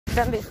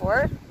Done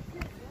before?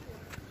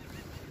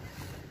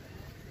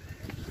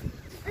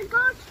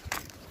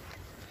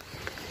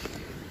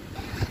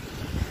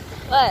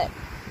 What?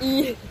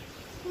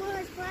 Come on,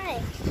 let's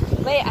play.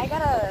 Wait, I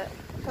gotta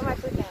put my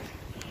foot down.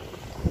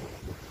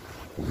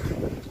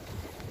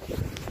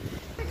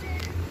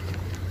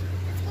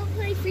 Let's go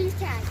play freeze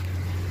tag.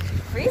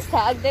 Freeze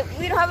tag?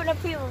 We don't have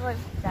enough people for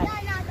that. No.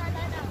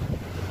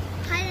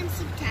 Hide and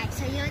seek tag.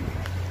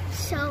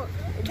 So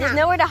There's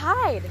nowhere to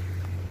hide.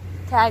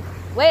 Tag.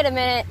 Wait a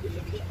minute.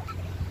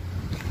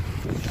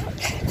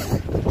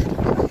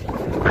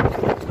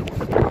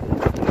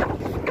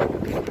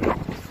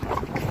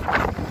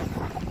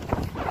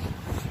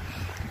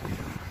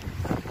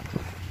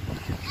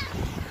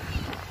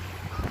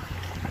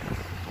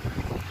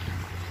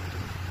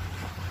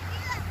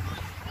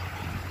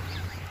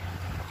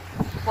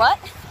 What?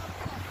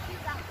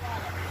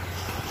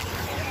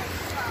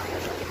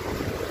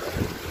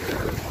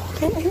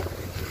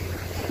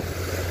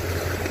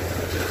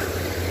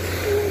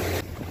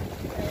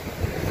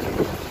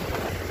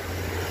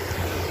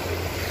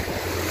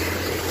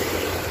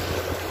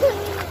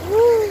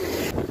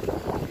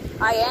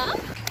 I am?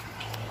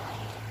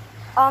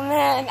 Oh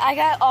man, I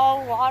got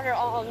all water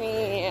on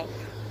me.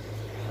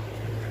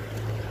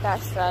 That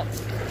sucks.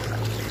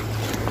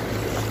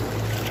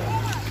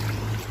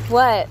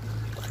 What?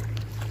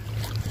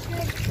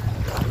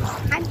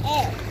 I'm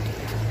it.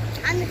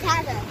 I'm the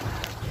tagger.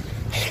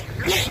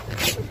 I'm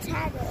the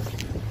tagger.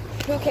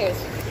 Who cares?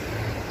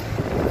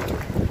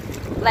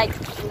 Like,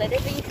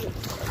 literally.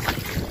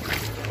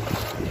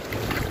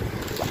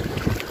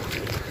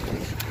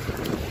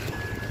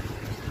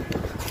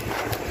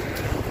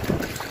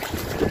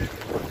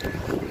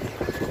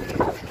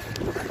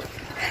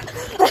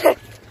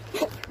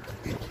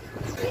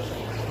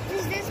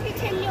 Does this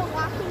pretend you're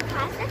walking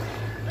past us?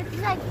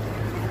 It's like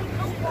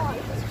a wall.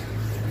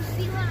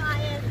 See where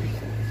I am.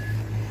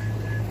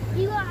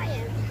 See where I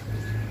am.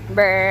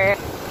 Brr.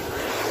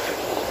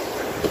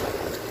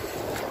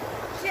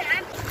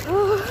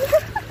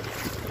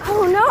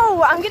 Oh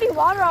no, I'm getting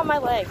water on my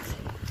legs.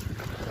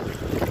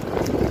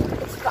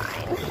 It's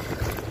fine.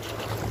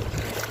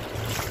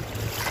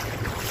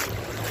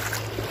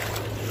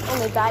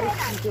 Only baddies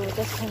can deal with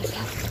this kind of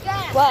stuff.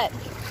 Yeah. What?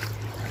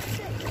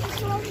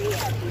 It's over here.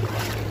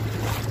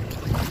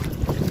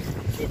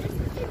 See, this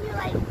pretend you're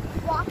like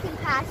walking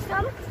past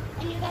them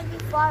and you gotta be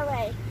far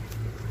away.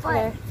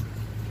 Okay.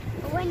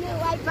 When you're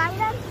right by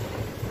them,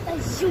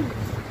 like zoom.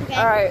 Okay?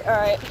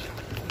 Alright.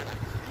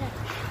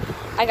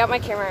 I got my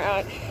camera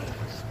out.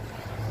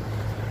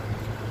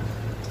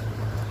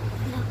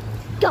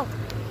 Go.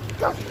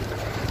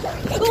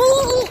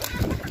 Ooh.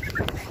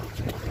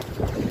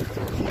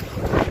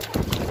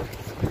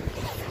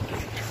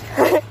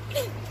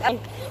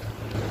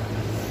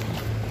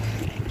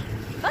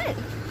 Fun.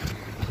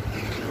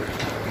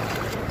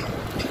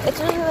 It's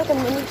really like a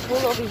mini pool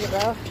over here,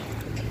 bro.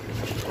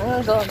 I'm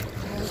gonna go.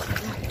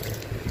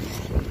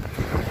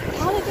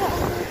 How'd it go?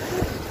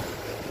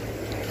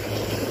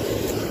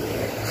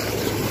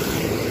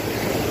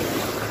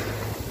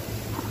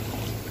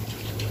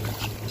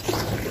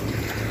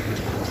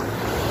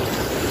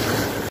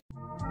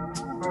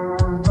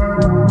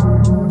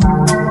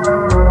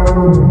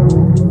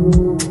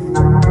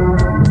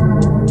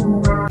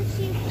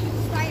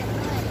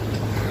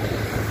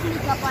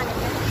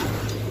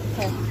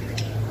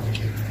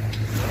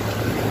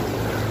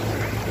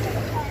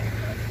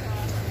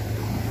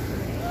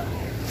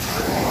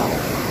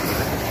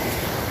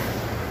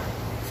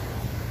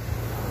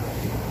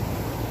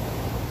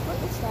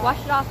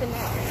 Wash it off in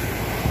there.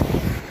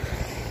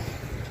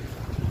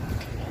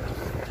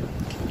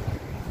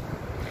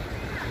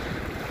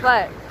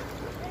 What?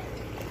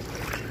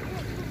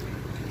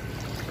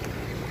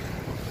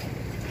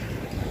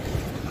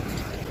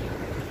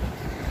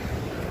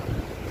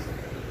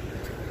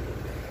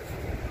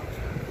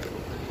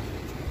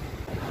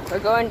 We're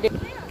going to...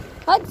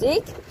 What,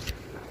 Zeke?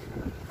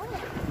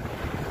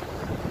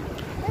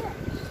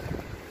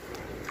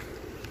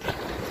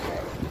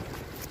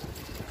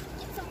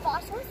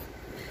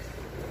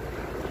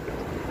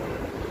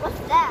 What's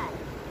that?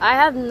 I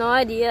have no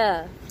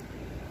idea.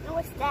 No,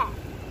 what's that?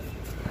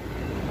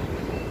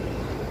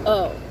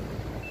 Oh.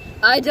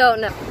 I don't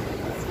know.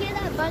 Let's get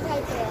that bug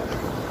right there.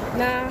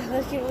 Nah,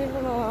 let's leave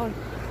him alone.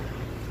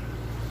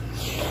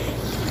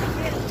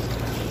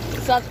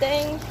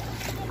 Something?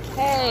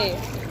 Hey.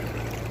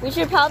 We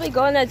should probably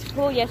go in that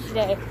pool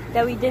yesterday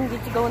that we didn't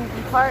get to go in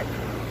the part.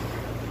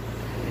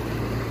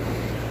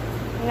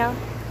 You know?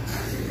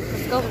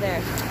 Let's go over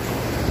there.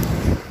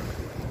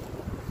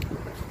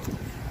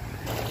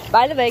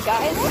 By the way,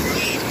 guys,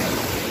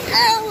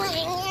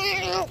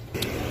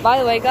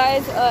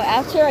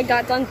 after I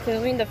got done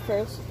filming the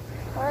first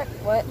part,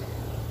 what?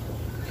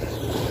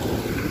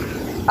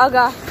 Oh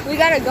god, we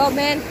gotta go,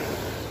 man.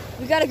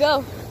 We gotta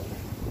go.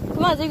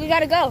 Come on, Zeke, we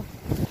gotta go.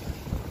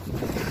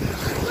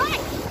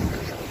 What?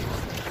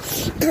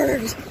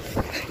 Birds.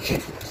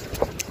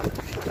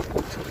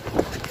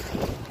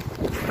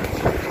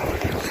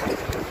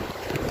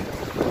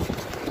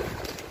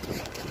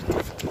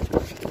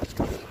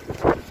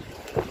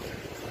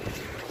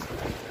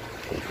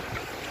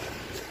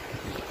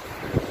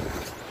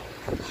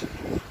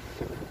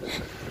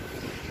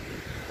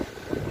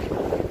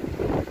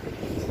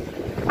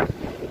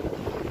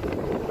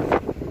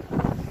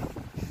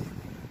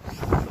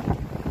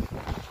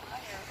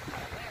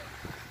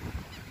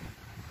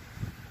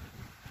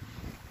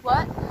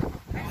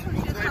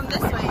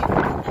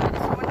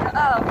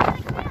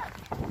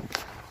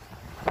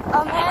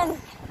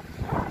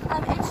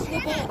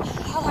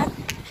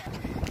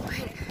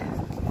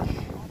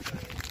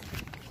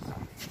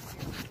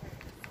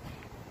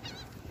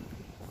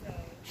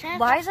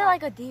 Why is it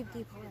like a deep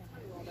hole?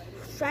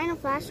 Shine a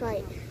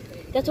flashlight.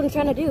 That's what I'm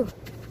trying to do.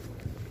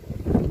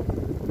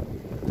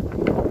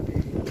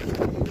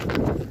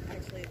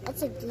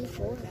 That's a deep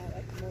hole.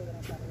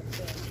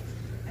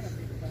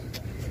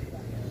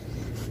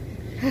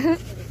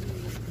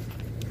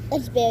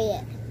 Let's bury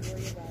it.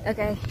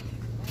 Okay.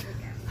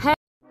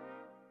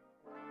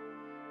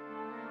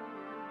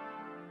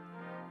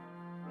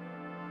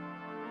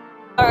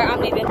 Alright,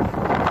 I'm leaving. Okay.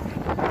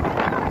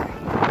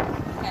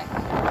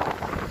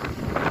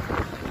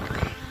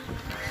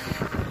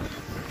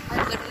 I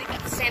literally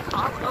got sand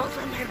all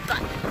over my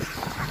butt.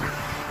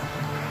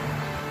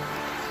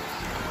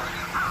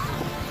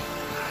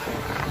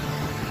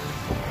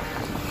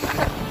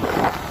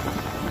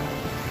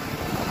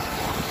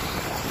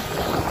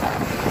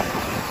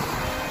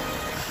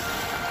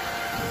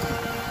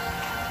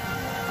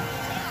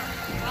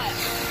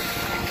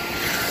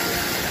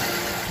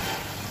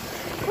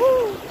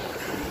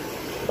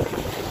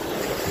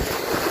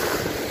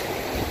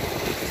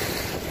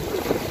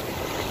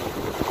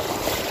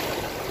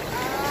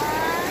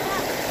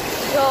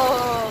 Yo,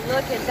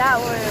 look at that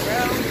one,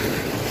 bro.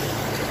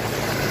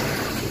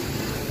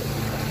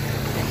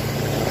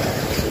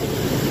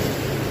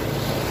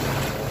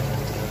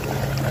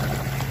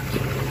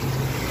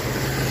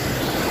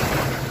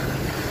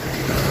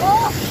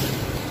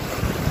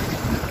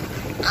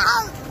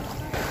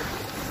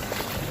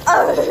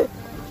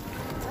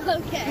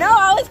 Okay. No,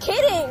 I was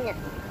kidding.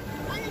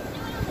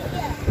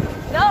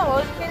 No, I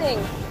was kidding.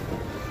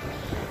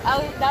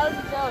 That was a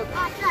joke.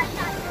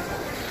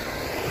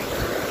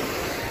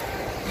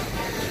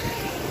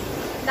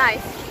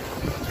 Nice.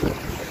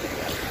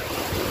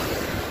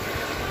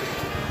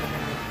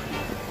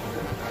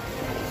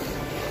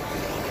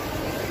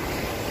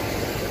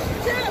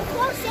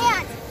 Full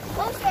sand.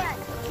 Full sand.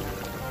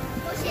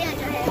 Full sand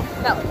right here.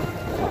 No.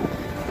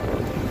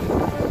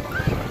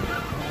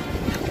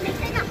 It's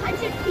like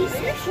 100 pieces.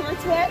 Are your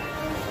shorts wet?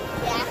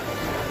 Yeah.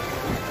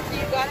 So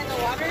you got in the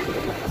water? We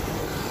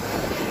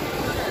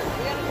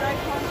gotta drive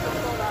home for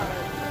 12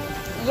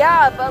 hours.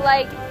 Yeah, but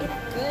like, it's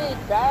good,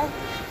 bruh.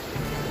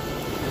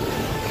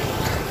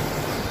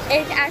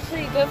 It's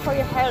actually good for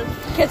your health.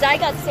 Because I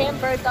got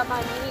sandburns on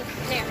my knees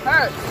and it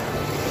hurts.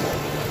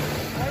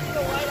 Why is it a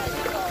white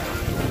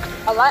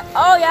a lot?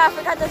 Oh yeah, I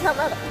forgot to tell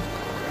my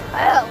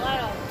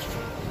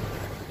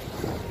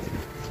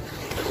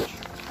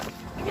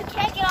You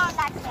can't get on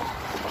that sand.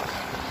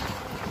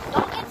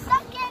 Don't get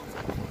sunken.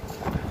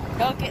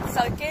 Don't get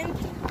sunken.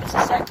 This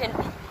is sunken.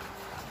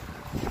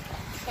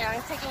 Here,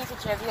 I'm taking a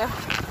picture of you.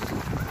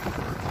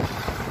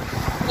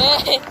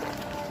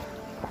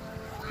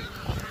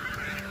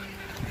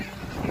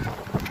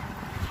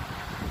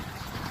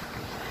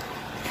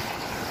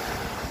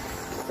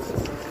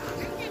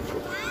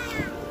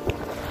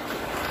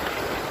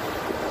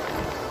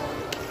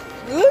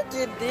 What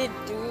did they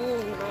do,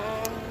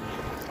 man?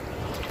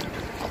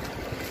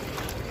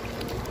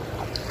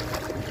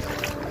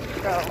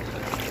 Bro,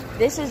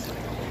 this is,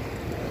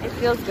 it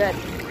feels good.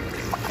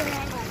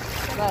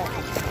 But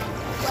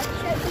What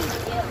should we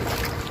do?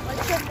 What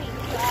should we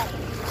do?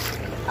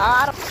 I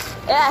don't,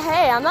 yeah,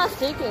 hey, I'm not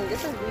thinking.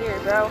 This is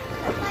weird, bro.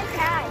 That's my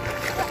dad.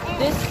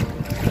 This,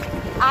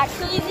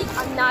 actually,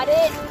 I'm not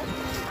it.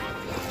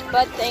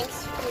 But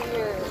thanks for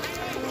your,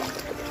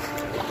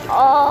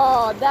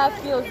 oh, that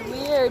feels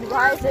weird.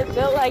 Why is it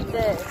built like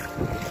this?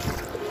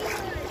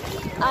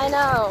 I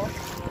know.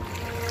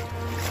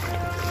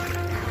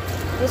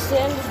 The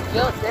sand is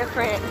built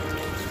different.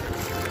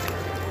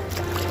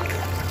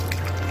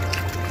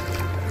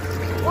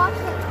 Watch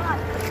it,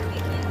 watch.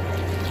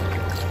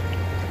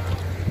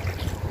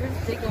 You're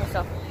just digging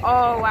yourself.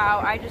 Oh,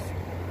 wow. I just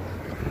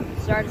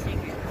started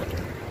sinking.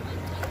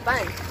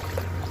 Fun.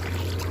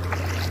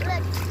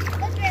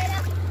 Look right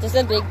up. There's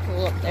a big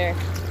pool up there.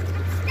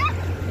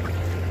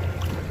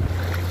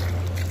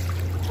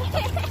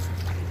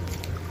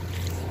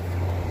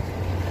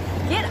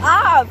 Get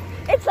off!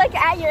 It's like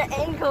at your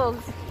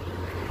ankles.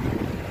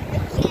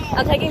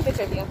 I'm taking a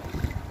picture of you.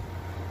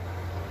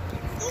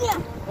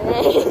 Yeah.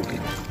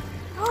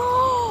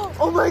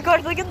 Oh my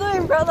gosh, look at the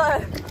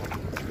umbrella.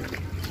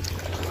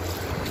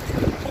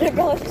 The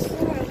umbrella's just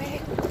far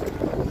away.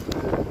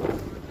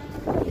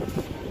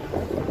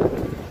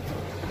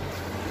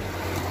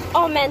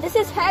 Oh man, this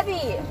is heavy.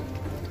 Ew,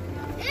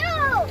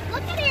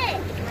 look at it.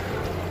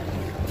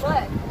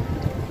 What?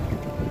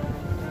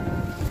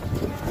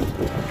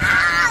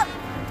 Ow!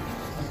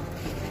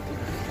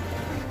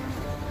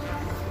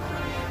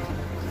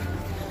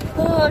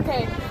 Oh,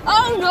 okay.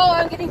 Oh no,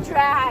 I'm getting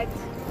dragged.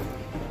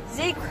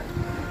 Zeke,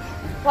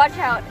 watch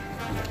out.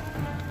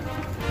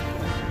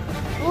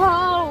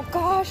 Whoa,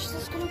 gosh,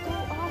 this is gonna go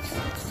off.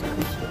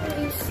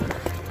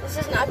 This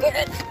is not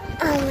good.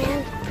 Oh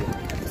man.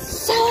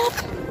 Stop!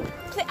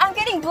 I'm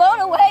getting blown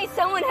away.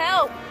 Someone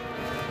help.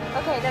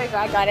 Okay, there we go.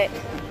 I got it.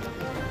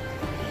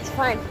 It's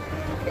fine.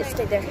 It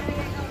stayed there.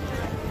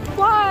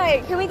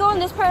 Why? Can we go in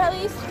this part at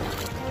least?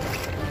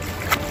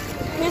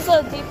 Here's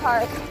the deep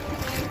part.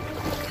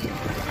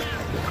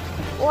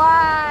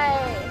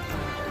 Why?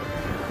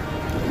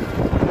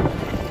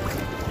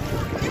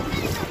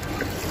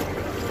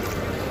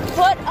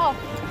 put a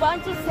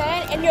bunch of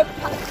sand in your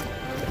pocket.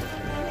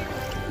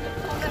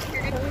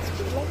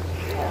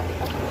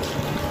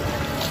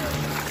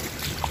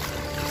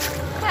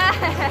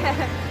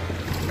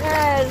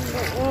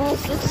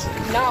 It's just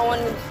not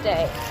wanting to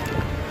stay.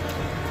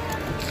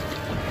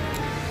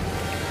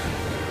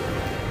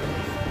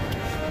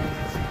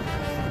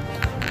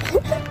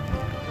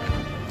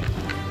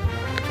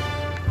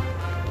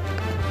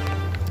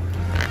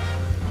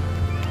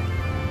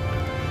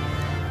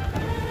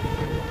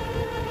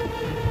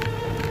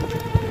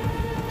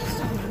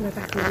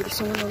 There's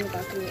someone on the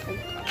balcony.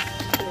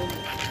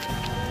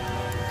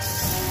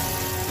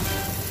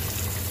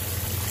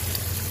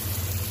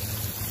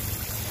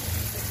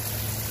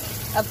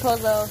 A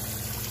polo.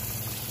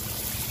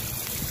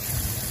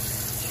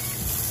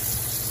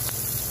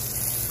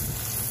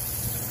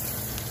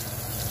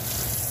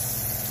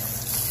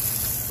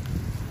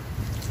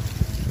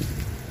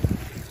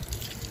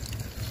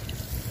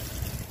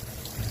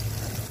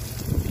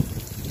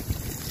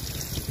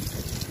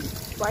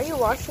 Why are you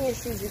washing your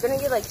shoes? You're gonna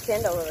get like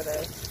sand all over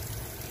there.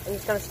 And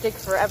it's gonna stick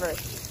forever.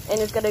 And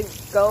it's gonna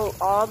go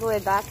all the way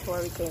back to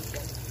where we came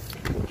from.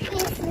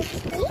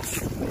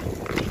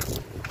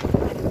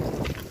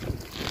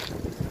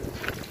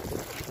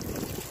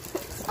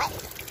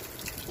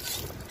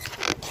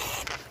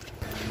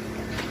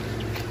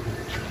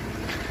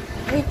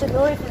 I hate the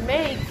noise it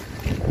makes.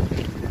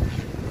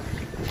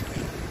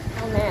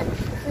 Oh man,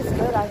 this is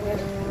good out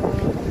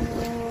here.